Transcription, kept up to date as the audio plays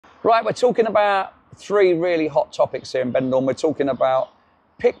Right, we're talking about three really hot topics here in Benidorm. We're talking about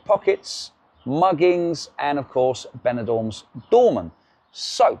pickpockets, muggings, and of course, Benidorms Doorman.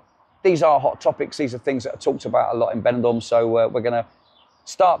 So, these are hot topics. These are things that are talked about a lot in Benidorm. So, we're going to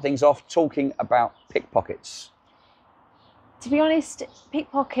start things off talking about pickpockets. To be honest,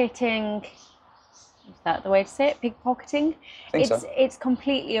 pickpocketing, is that the way to say it? Pickpocketing? It's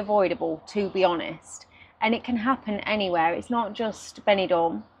completely avoidable, to be honest. And it can happen anywhere. It's not just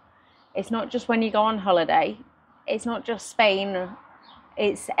Benidorm. It's not just when you go on holiday. It's not just Spain.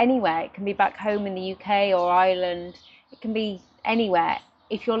 It's anywhere. It can be back home in the UK or Ireland. It can be anywhere.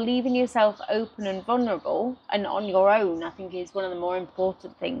 If you're leaving yourself open and vulnerable and on your own, I think is one of the more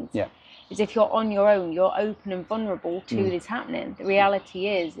important things. Yeah. Is if you're on your own, you're open and vulnerable to this happening. The reality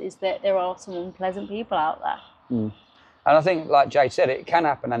is that there are some unpleasant people out there. And I think, like Jay said, it can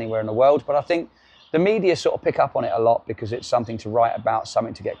happen anywhere in the world, but I think the media sort of pick up on it a lot because it's something to write about,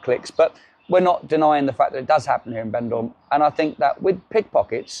 something to get clicks. But we're not denying the fact that it does happen here in Benidorm. And I think that with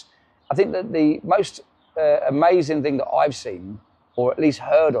pickpockets, I think that the most amazing thing that I've seen, or at least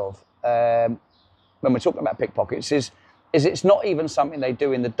heard of, when we're talking about pickpockets, is it's not even something they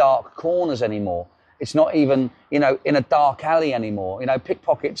do in the dark corners anymore. It's not even, in a dark alley anymore.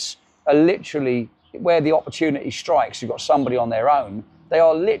 Pickpockets are literally where the opportunity strikes. You've got somebody on their own. They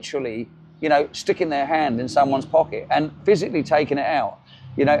are literally, sticking their hand in someone's pocket and physically taking it out.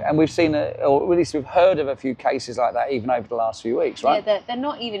 And we've seen, or at least we've heard of a few cases like that even over the last few weeks, right? Yeah, they're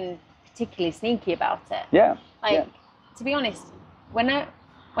not even particularly sneaky about it. Yeah. To be honest, when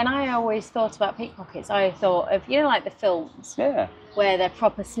I always thought about pickpockets, I thought of, like the films. Yeah. Where they're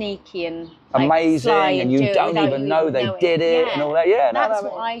proper sneaky and amazing, and you don't even know they did it and all that. Yeah, that's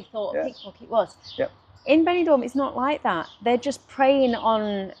what I thought a pickpocket was. Yep. In Benidorm, it's not like that. They're just preying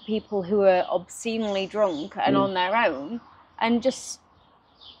on people who are obscenely drunk and on their own, and just,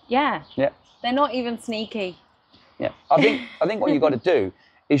 they're not even sneaky. Yeah, I think what you've got to do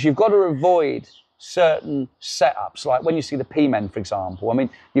is you've got to avoid certain setups, like when you see the P-men, for example. I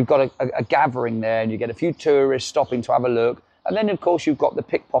mean, you've got a gathering there, and you get a few tourists stopping to have a look, and then of course you've got the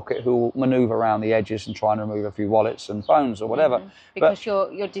pickpocket who will manoeuvre around the edges and try and remove a few wallets and phones or whatever. Because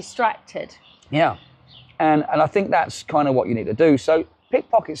you're distracted. Yeah. And I think that's kind of what you need to do. So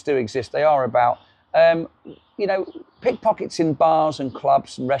pickpockets do exist. They are about, pickpockets in bars and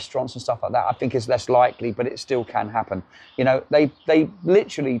clubs and restaurants and stuff like that, I think is less likely, but it still can happen. They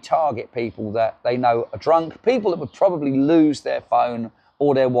literally target people that they know are drunk, people that would probably lose their phone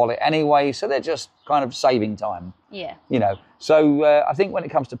or their wallet anyway. So they're just kind of saving time. Yeah. So I think when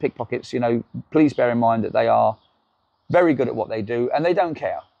it comes to pickpockets, please bear in mind that they are very good at what they do and they don't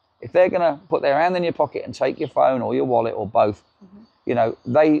care. If they're going to put their hand in your pocket and take your phone or your wallet or both,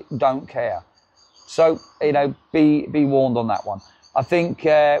 they don't care. So, be warned on that one. I think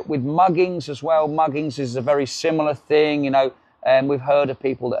with muggings as well, muggings is a very similar thing, and we've heard of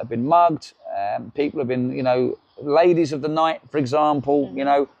people that have been mugged. People have been, ladies of the night, for example,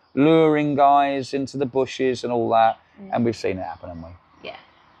 luring guys into the bushes and all that. And we've seen it happen, haven't we? Yeah.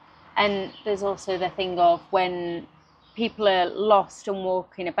 And there's also the thing of when people are lost and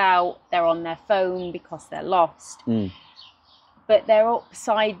walking about, they're on their phone because they're lost. But they're up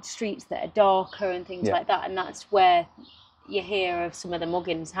side streets that are darker and things like that, and that's where you hear of some of the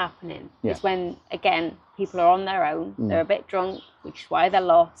muggings happening. It's when, again, people are on their own, they're a bit drunk, which is why they're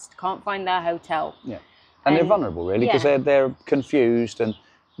lost, can't find their hotel. Yeah. And they're vulnerable, really, because they're confused and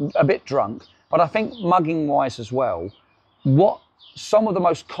a bit drunk. But I think mugging-wise as well, some of the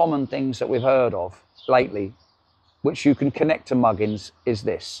most common things that we've heard of lately, which you can connect to muggings,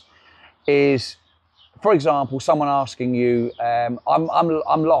 is, for example, someone asking you, I'm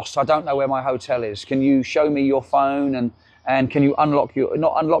lost, I don't know where my hotel is. Can you show me your phone and can you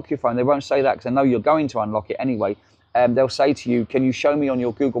not unlock your phone? They won't say that because they know you're going to unlock it anyway. They'll say to you, can you show me on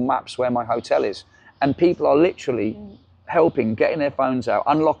your Google Maps where my hotel is? And people are literally helping, getting their phones out,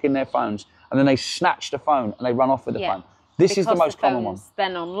 unlocking their phones, and then they snatch the phone and they run off with the phone. This is the most common one.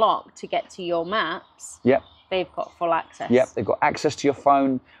 Then unlocked to get to your maps. Yep. They've got full access. Yep, they've got access to your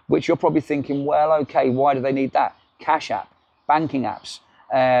phone, which you're probably thinking, well, okay, why do they need that? Cash App, banking apps,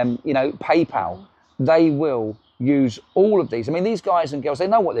 PayPal. They will use all of these. I mean, these guys and girls, they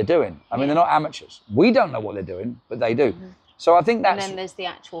know what they're doing. I mean, they're not amateurs. We don't know what they're doing, but they do. So I think that's... And then there's the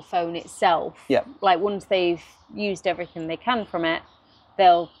actual phone itself. Yeah. Like, once they've used everything they can from it,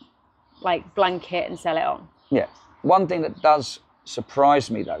 they'll, blank it and sell it on. Yeah. One thing that does surprise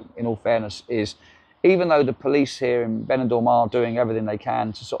me, though, in all fairness, is even though the police here in Benidorm are doing everything they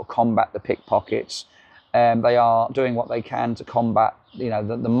can to sort of combat the pickpockets, they are doing what they can to combat, the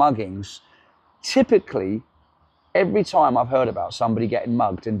muggings. Typically, every time I've heard about somebody getting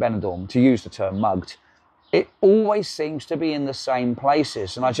mugged in Benidorm, to use the term mugged, it always seems to be in the same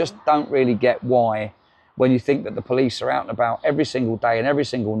places. And I just don't really get why, when you think that the police are out and about every single day and every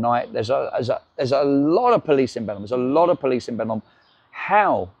single night, there's a lot of police in Benidorm, there's a lot of police in Benidorm,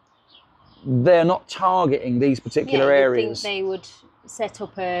 how they're not targeting these particular areas. Think they would set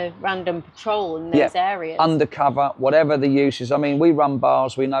up a random patrol in those areas. Undercover, whatever the use is. I mean, we run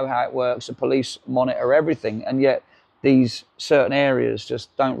bars, we know how it works, the police monitor everything, and yet these certain areas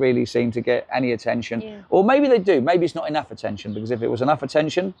just don't really seem to get any attention. Yeah. Or maybe they do, maybe it's not enough attention, because if it was enough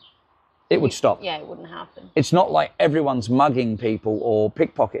attention, it would stop. Yeah, it wouldn't happen. It's not like everyone's mugging people or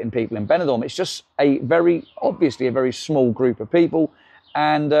pickpocketing people in Benidorm. It's just obviously a very small group of people,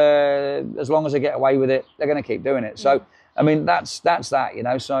 and as long as they get away with it, they're going to keep doing it. So, I mean, that's that, you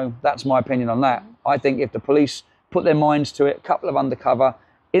know, so that's my opinion on that. I think if the police put their minds to it, a couple of undercover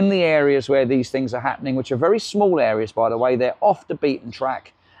in the areas where these things are happening, which are very small areas, by the way, they're off the beaten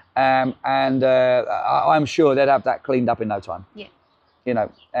track, and I'm sure they'd have that cleaned up in no time. Yeah. You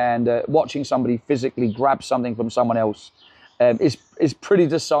know, and watching somebody physically grab something from someone else is pretty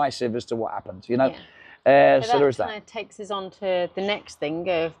decisive as to what happened, you know. Yeah. So there is that. That kind of takes us on to the next thing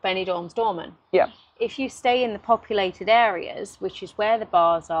of Benidorms Doorman. Yeah. If you stay in the populated areas, which is where the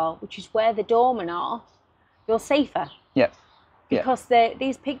bars are, which is where the doormen are, you're safer. Yeah. Because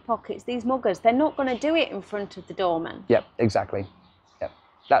these pickpockets, these muggers, they're not going to do it in front of the doorman. Yeah, exactly. Yeah.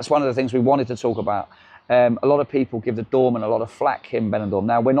 That's one of the things we wanted to talk about. A lot of people give the doorman a lot of flack in Benidorm.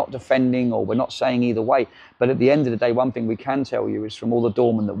 Now, we're not defending or we're not saying either way, but at the end of the day, one thing we can tell you is from all the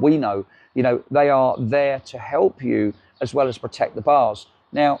doormen that we know, you know, they are there to help you as well as protect the bars.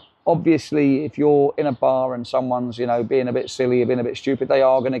 Now, obviously, if you're in a bar and someone's, you know, being a bit silly, being a bit stupid, they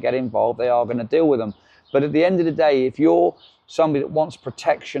are going to get involved, they are going to deal with them. But at the end of the day, if you're somebody that wants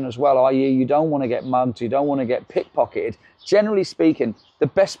protection as well, i.e. you don't want to get mugged, you don't want to get pickpocketed, generally speaking, the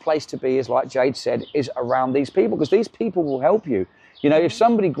best place to be is, like Jade said, is around these people, because these people will help you. You know, if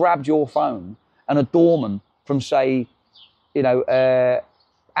somebody grabbed your phone and a doorman from, say, you know,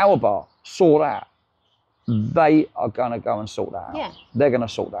 our bar saw that, they are going to go and sort that out. Yeah. They're going to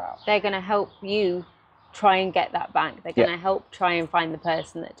sort that out. They're going to help you try and get that back. They're going to help try and find the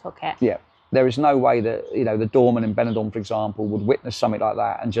person that took it. Yeah. There is no way that, you know, the doorman in Benidorm, for example, would witness something like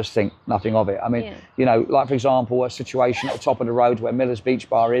that and just think nothing of it. I mean, you know, like, for example, a situation at the top of the road where Miller's Beach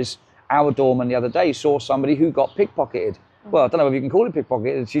Bar is, our doorman the other day saw somebody who got pickpocketed. Well, I don't know if you can call it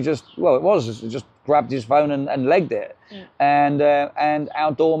pickpocketed. She just, well, it was, just grabbed his phone and legged it. And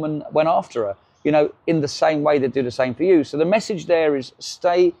our doorman went after her, you know, in the same way they do the same for you. So the message there is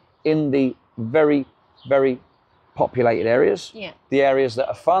stay in the very, very populated areas, the areas that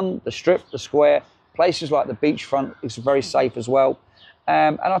are fun, the strip, the square, places like the beachfront is very safe as well,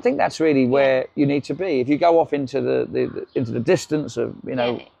 and I think that's really where you need to be. If you go off into the distance of, you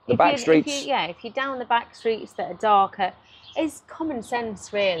know, the back streets, if you're down the back streets that are darker, it's common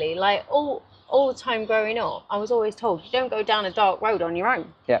sense really. Like all the time growing up, I was always told you don't go down a dark road on your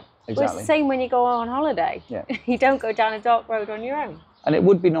own. Yeah, exactly. Well, it's the same when you go on holiday. Yeah. You don't go down a dark road on your own. And it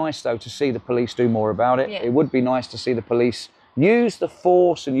would be nice, though, to see the police do more about it. Yeah. It would be nice to see the police use the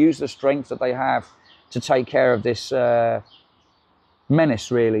force and use the strength that they have to take care of this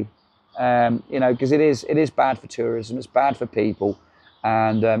menace, really. You know, because it is bad for tourism, it's bad for people,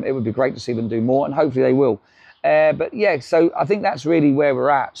 and it would be great to see them do more, and hopefully they will. But yeah, so I think that's really where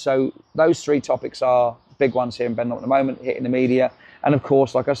we're at. So those three topics are big ones here in Benidorm at the moment, hitting the media. And of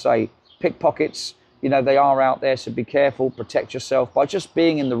course, like I say, pickpockets, you know, they are out there, so be careful, protect yourself by just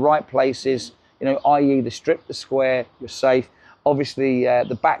being in the right places, you know, i.e. the strip, the square, you're safe. Obviously,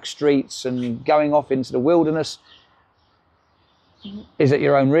 the back streets and going off into the wilderness is at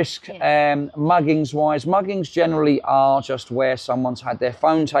your own risk. Muggings-wise, muggings generally are just where someone's had their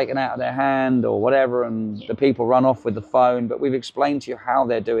phone taken out of their hand or whatever, and the people run off with the phone. But we've explained to you how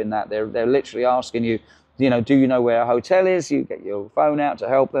they're doing that. They're literally asking you, you know, do you know where a hotel is? You get your phone out to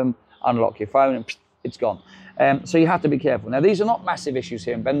help them, unlock your phone, and it's gone. So you have to be careful. Now, these are not massive issues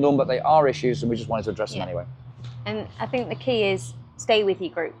here in Benidorm, but they are issues, and we just wanted to address them anyway. And I think the key is stay with your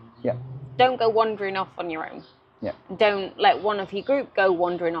group. Yeah. Don't go wandering off on your own. Yeah. Don't let one of your group go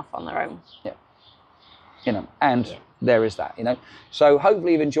wandering off on their own. Yeah. You know, and there is that, you know. So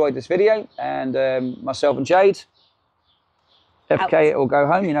hopefully you've enjoyed this video, and myself and Jade, FK, it will go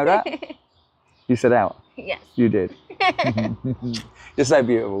home, you know that? You said out? Yes. You did. You're so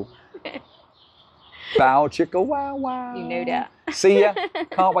beautiful. Bow chicka wow wow. You know that. See ya.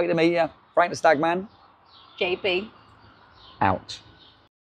 Can't wait to meet ya. Frank the Stagman. JB. Out.